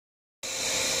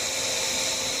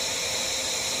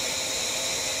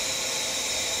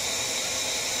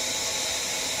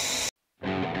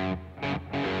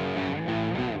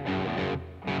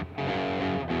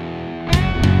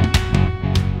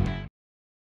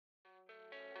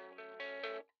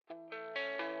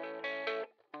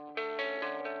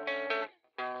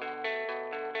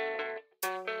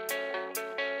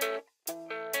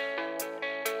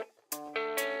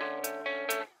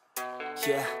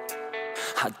yeah.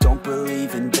 I don't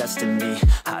believe in destiny,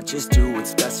 I just do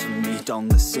what's best for me. Don't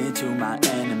listen to my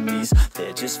enemies,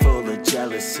 they're just full of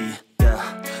jealousy.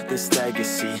 Yeah, this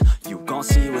legacy, you gon'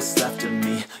 see what's left of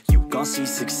me. You gon' see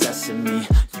success in me,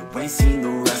 you ain't seen the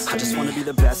rest of me. I just wanna be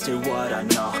the best at what I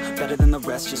know, better than the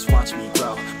rest, just watch me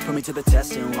grow. Put me to the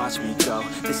test and watch me go.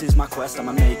 This is my quest,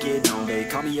 I'ma make it known. They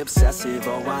call me obsessive,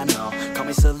 oh I know. Call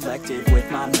me selective with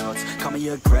my notes, call me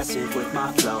aggressive with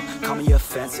my flow. Call me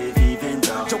offensive even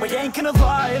though Joe, I ain't gonna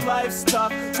lie, life's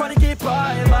tough. Try to get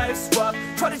by, life's rough.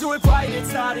 Try to do it right,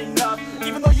 it's not enough.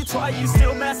 Even though you try, you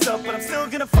still mess up. But I'm still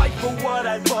gonna fight for what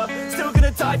I love, still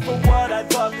gonna die for what I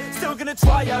love. Still gonna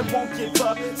try, I won't give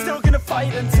up. Still gonna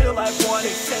fight until I won. They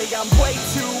say I'm way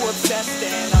too obsessed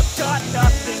and I've got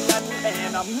nothing left,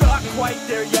 and I'm not quite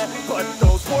there yet, but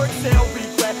those words they'll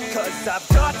regret. Cause I've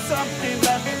got something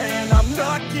left and I'm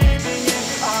not giving in.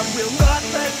 I will not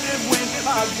let them win,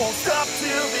 I won't stop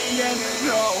till the end,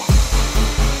 no.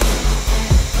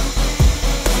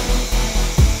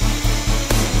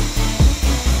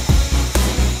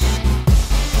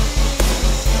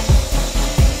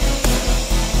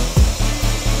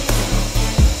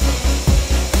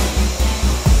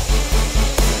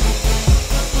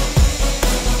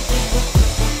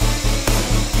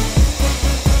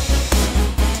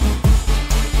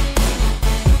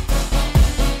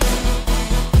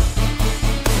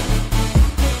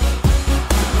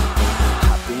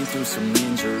 Some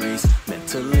injuries,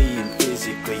 mentally and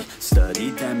physically.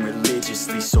 Studied them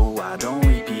religiously so I don't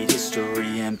repeat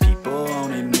history. And people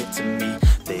won't admit to me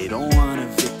they don't want a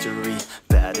victory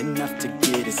bad enough to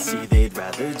get a C. They'd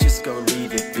rather just go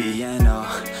leave it be. And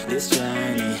oh, this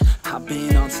journey I've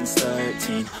been on since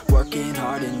 13, working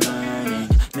hard and learning,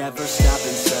 never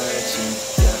stopping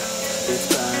searching. Yeah, it's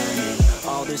burning,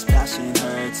 all this passion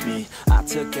hurts me. I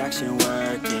took action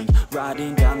working,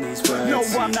 writing down these words. No,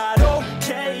 I'm not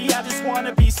okay, I just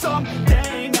wanna be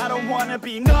something. I don't wanna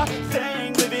be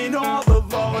nothing, living all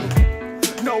alone.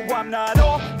 No, I'm not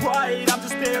alright, I'm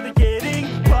just barely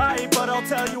getting by. But I'll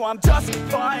tell you I'm just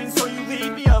fine, so you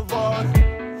leave me alone.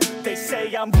 They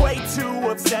say I'm way too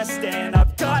obsessed and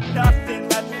I've got nothing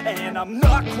left, and I'm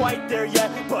not quite there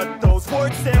yet, but those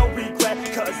words they'll regret.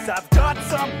 Cause I've got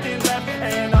something left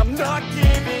and I'm not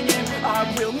giving in.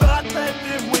 I will not let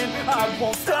them win, I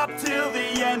won't stop till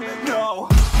the end, no.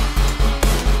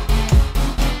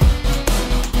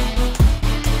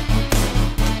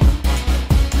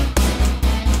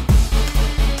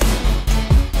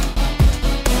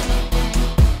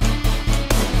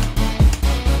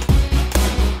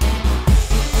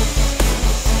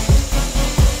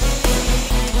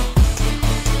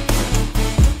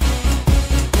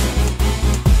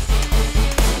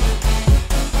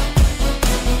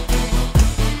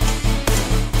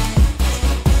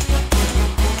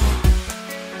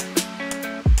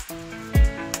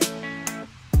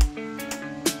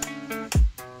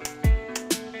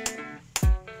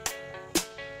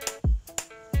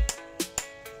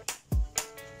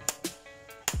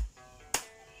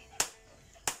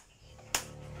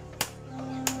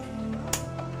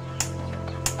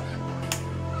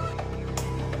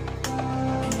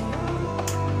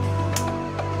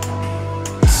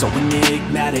 So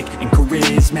enigmatic and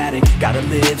charismatic, gotta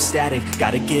live static,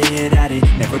 gotta get at it,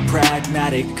 never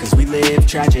pragmatic, cause we live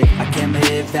tragic. I can't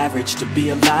live average, to be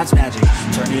alive's magic.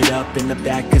 Turn it up in the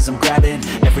back cause I'm grabbing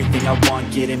everything I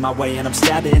want, get in my way and I'm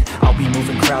stabbing. I'll be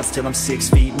moving crowds till I'm 6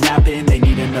 feet napping. They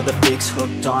need another fix,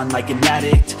 hooked on like an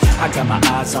addict. I got my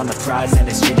eyes on the prize and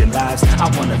it's changing lives. I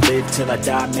wanna live till I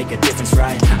die, make a difference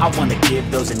right. I wanna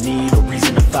give those in need a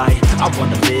reason to fight. I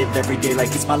wanna live every day like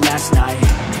it's my last night.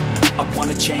 I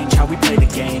wanna change how we play the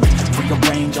game,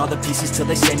 rearrange all the pieces till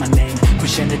they say my name,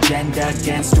 push an agenda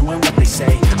against doing what they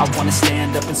say. I wanna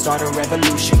stand up and start a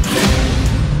revolution.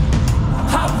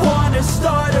 I wanna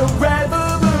start a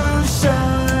revolution.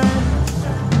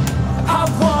 I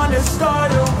wanna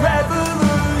start a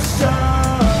revolution.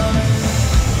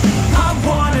 I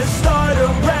wanna start a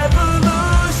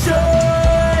revolution.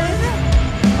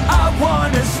 I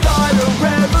wanna start a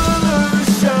revolution.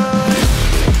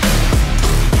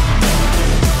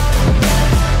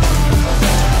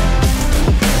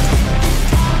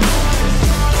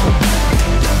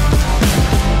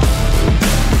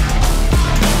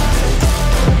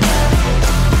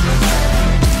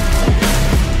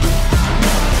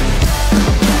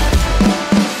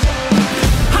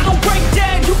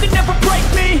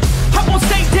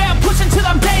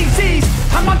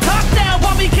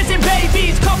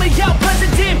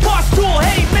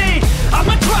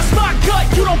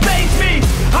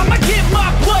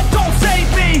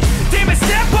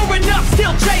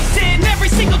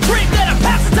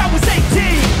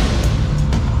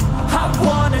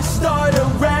 start a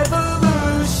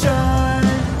revolution.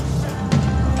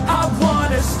 I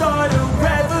wanna start a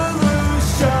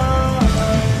revolution.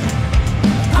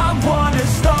 I wanna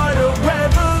start a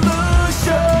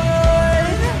revolution.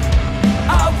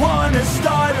 I wanna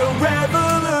start a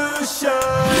revolution.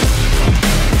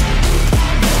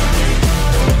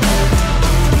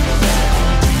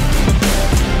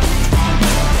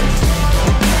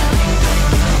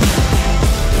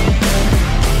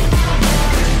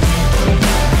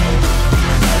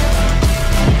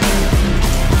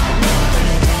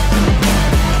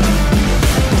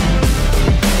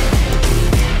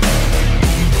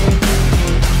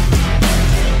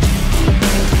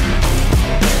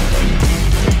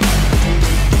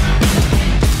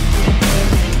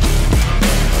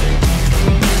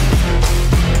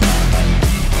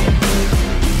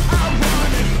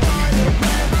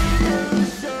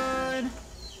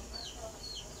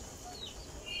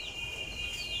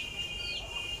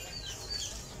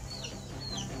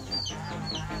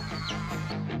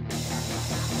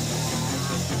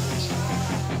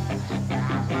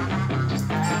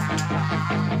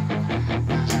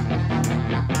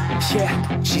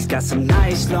 Yeah, she's got some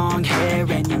nice long hair,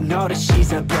 and you know that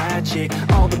she's a bad chick.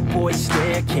 All the boys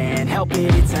stare, can't help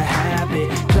it, it's a habit.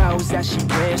 Clothes that she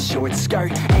wears, short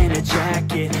skirt and a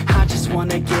jacket. I just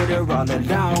wanna get her all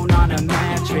alone on a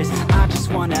mattress. I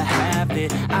just wanna have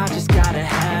it, I just gotta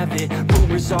have it.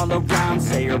 Rumors all around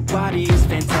say her body is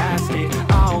fantastic.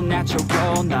 All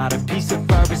natural, not a piece of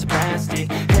fur is plastic.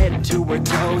 Head to her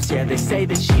toes, yeah, they say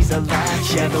that she's a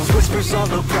latch. Yeah, the whispers all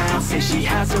around say she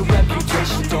has a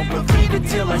reputation. Don't believe it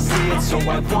till I see it, so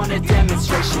I want a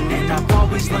demonstration. And I've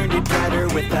always learned it better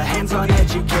with a hands-on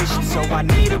education. So I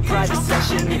need a private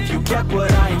session, if you get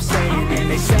what I am saying. And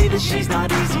they say that she's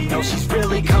not easy, no, she's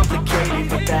really complicated.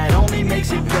 But that only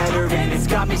makes it better, and it's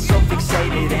got me so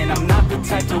fixated. And I'm not the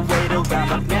type to wait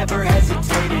around, I've never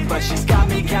hesitated. But she's got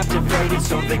me captivated,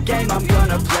 so the game, I'm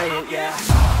gonna play it, yeah.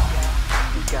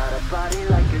 She got a body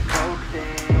like a coke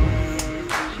thing.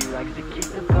 She likes to keep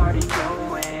the party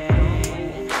going.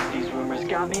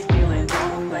 Got me feeling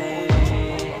lonely.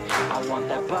 I want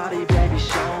that body, baby,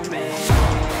 show me.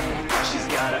 She's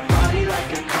got a body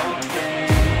like a coke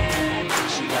thing.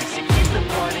 She likes to keep the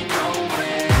party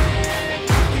going.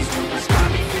 These rumors got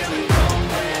me feeling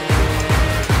lonely.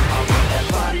 I want that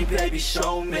body, baby,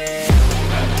 show me.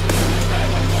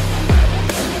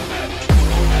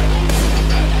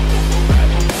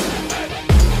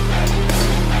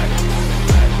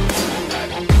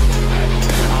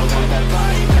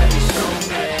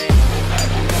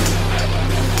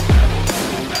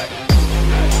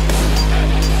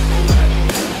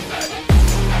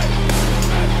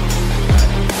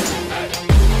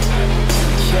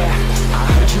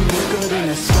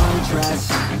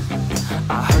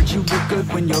 I heard you look good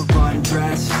when you're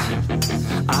undressed.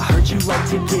 I heard you like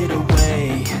to get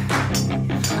away.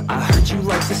 I heard you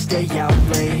like to stay out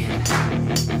late.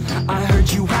 I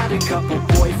heard you had a couple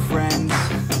boyfriends.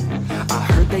 I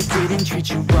heard they didn't treat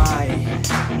you right.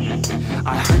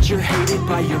 I heard you're hated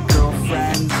by your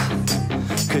girlfriends,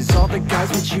 cause all the guys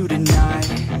want you tonight.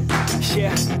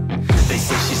 Yeah, they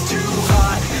say she's too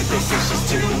hot, they say she's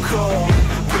too cold.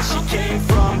 Where she came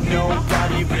from,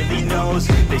 nobody really knows.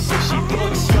 They say she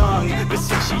looks young, but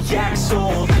say she acts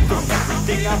old. From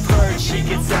everything I've heard, she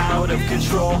gets out of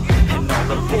control. And all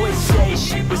the boys say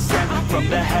she was sent from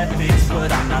the heavens,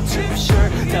 but I'm not too sure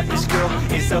that this girl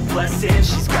is a blessing.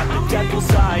 She's got the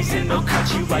devil's eyes and they'll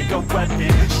cut you like a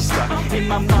weapon. She's stuck in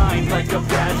my mind like a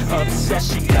bad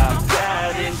obsession. Got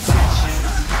bad intentions.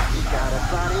 She got a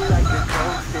body like a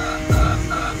coke thing.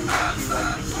 She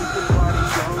likes to keep the party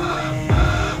going.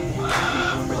 These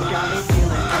rumors got me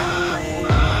feeling lonely.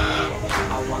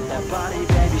 I want that body,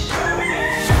 baby, show me.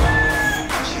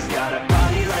 She's got a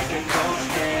body like a coke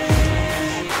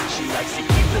thing. She likes to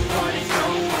keep the party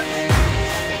going.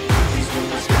 These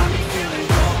rumors got me feeling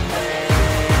lonely.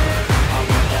 I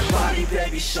want that body,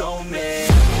 baby, show me.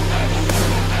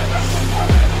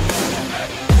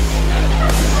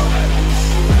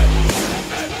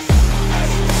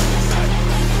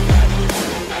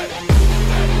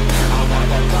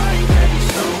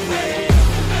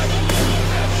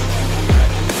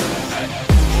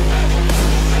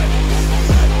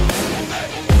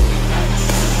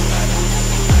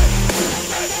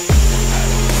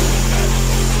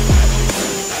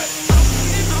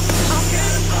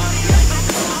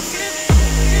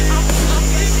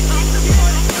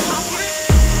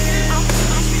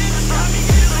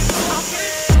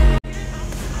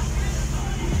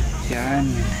 Yan,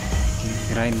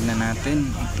 grind na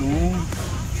natin itong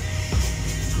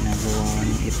ginagawa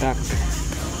ni Itak.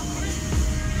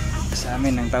 Sa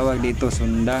amin ang tawag dito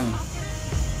Sundang.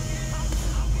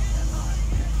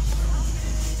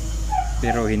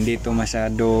 Pero hindi to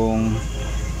masyadong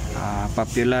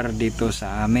popular dito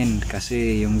sa amin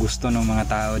kasi yung gusto ng mga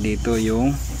tao dito yung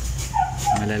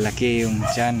malalaki yung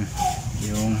tiyan,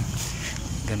 yung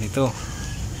ganito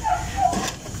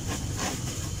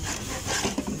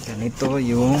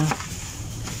yung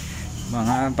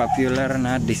mga popular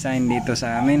na design dito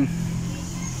sa amin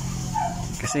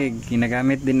kasi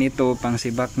ginagamit din ito pang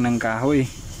sibak ng kahoy.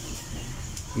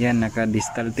 Yan, naka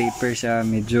distal taper siya,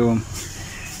 medyo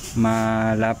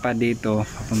malapa dito,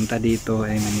 papunta dito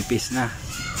ay manipis na.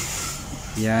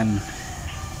 Yan,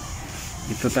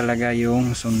 ito talaga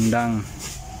yung Sundang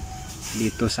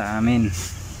dito sa amin.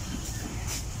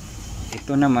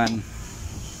 Ito naman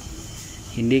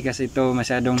hindi kasi ito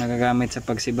masyadong nagagamit sa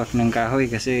pagsibak ng kahoy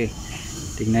kasi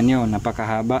tingnan nyo,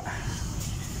 napakahaba,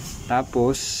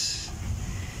 tapos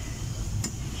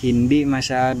hindi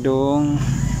masyadong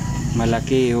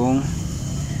malaki yung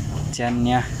tiyan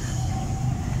niya.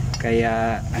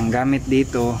 Kaya ang gamit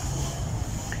dito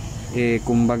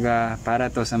kumbaga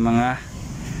para to sa mga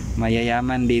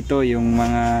mayayaman dito, yung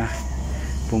mga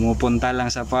pumupunta lang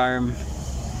sa farm,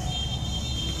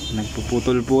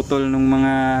 nagpuputol-putol ng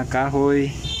mga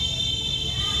kahoy,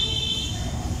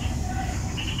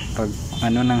 pag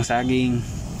ng saging.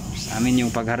 Sa amin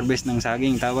yung pag-harvest ng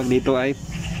saging, tawag dito ay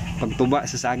pagtuba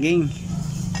sa saging.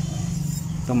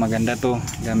 Ito maganda to,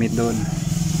 gamit doon.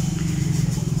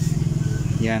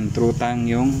 Yan, trutang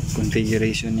yung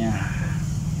configuration niya.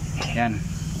 Yan,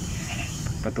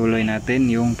 patuloy natin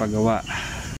yung paggawa.